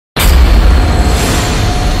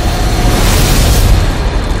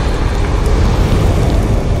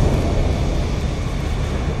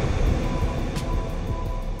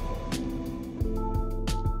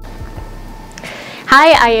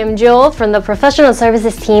Hi, I am Joel from the professional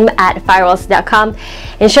services team at Firewalls.com.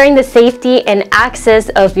 Ensuring the safety and access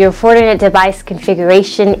of your Fortinet device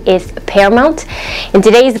configuration is paramount. In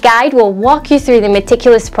today's guide, we'll walk you through the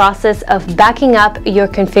meticulous process of backing up your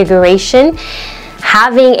configuration.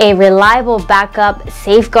 Having a reliable backup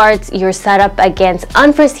safeguards your setup against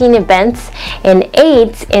unforeseen events and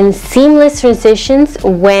aids in seamless transitions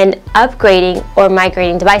when upgrading or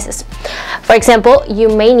migrating devices. For example, you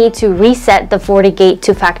may need to reset the FortiGate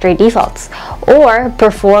to factory defaults or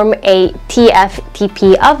perform a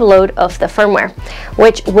TFTP upload of the firmware,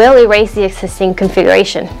 which will erase the existing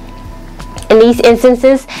configuration. In these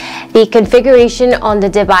instances, the configuration on the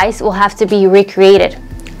device will have to be recreated,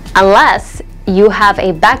 unless you have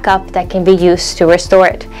a backup that can be used to restore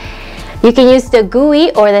it. You can use the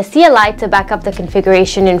GUI or the CLI to back up the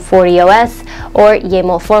configuration in FortiOS or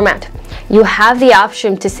YAML format. You have the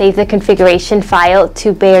option to save the configuration file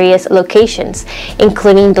to various locations,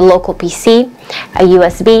 including the local PC, a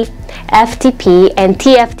USB, FTP, and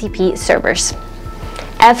TFTP servers.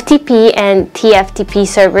 FTP and TFTP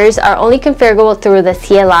servers are only configurable through the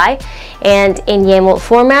CLI, and in YAML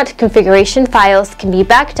format, configuration files can be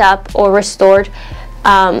backed up or restored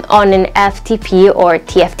on an FTP or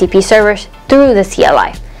TFTP server through the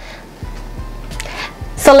CLI.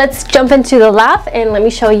 So let's jump into the lab and let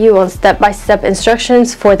me show you on step-by-step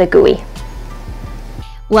instructions for the GUI.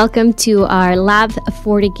 Welcome to our lab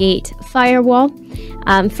FortiGate Firewall.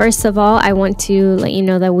 First of all, I want to let you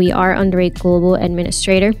know that we are under a global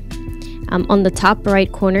administrator. On the top right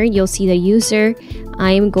corner, you'll see the user.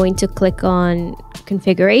 I am going to click on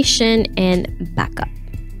configuration and backup.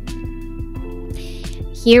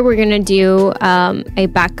 Here we're going to do a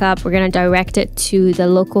backup. We're going to direct it to the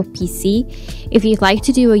local PC. If you'd like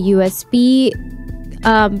to do a USB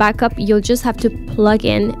backup, you'll just have to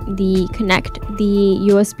connect the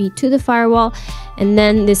USB to the firewall, and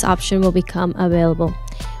then this option will become available.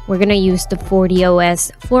 We're going to use the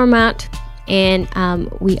FortiOS format, and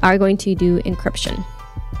we are going to do encryption.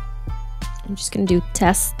 I'm just going to do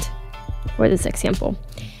test for this example.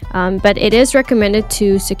 But it is recommended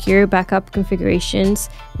to secure backup configurations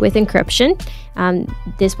with encryption.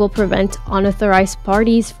 This will prevent unauthorized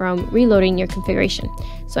parties from reloading your configuration.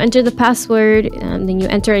 So enter the password, then you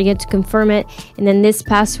enter again to confirm it, and then this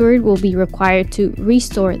password will be required to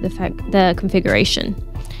restore the configuration.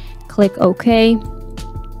 Click OK.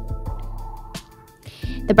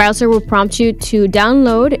 The browser will prompt you to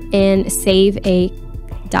download and save a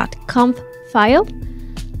 .conf file.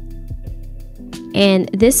 And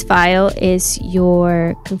this file is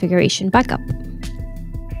your configuration backup.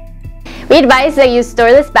 We advise that you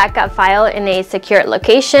store this backup file in a secure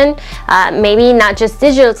location, maybe not just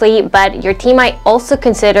digitally, but your team might also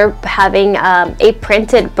consider having a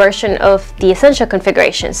printed version of the essential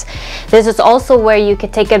configurations. This is also where you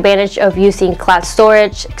could take advantage of using cloud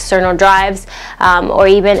storage, external drives, or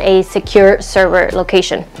even a secure server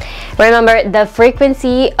location. Remember, the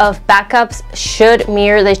frequency of backups should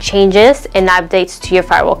mirror the changes and updates to your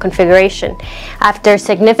firewall configuration. After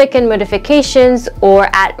significant modifications or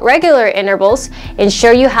at regular intervals,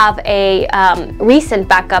 ensure you have a recent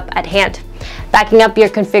backup at hand. Backing up your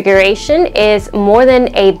configuration is more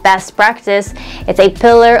than a best practice, it's a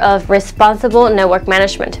pillar of responsible network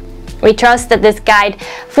management. We trust that this guide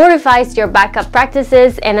fortifies your backup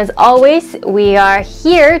practices, and as always, we are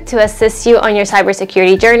here to assist you on your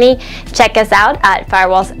cybersecurity journey. Check us out at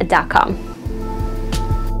Firewalls.com.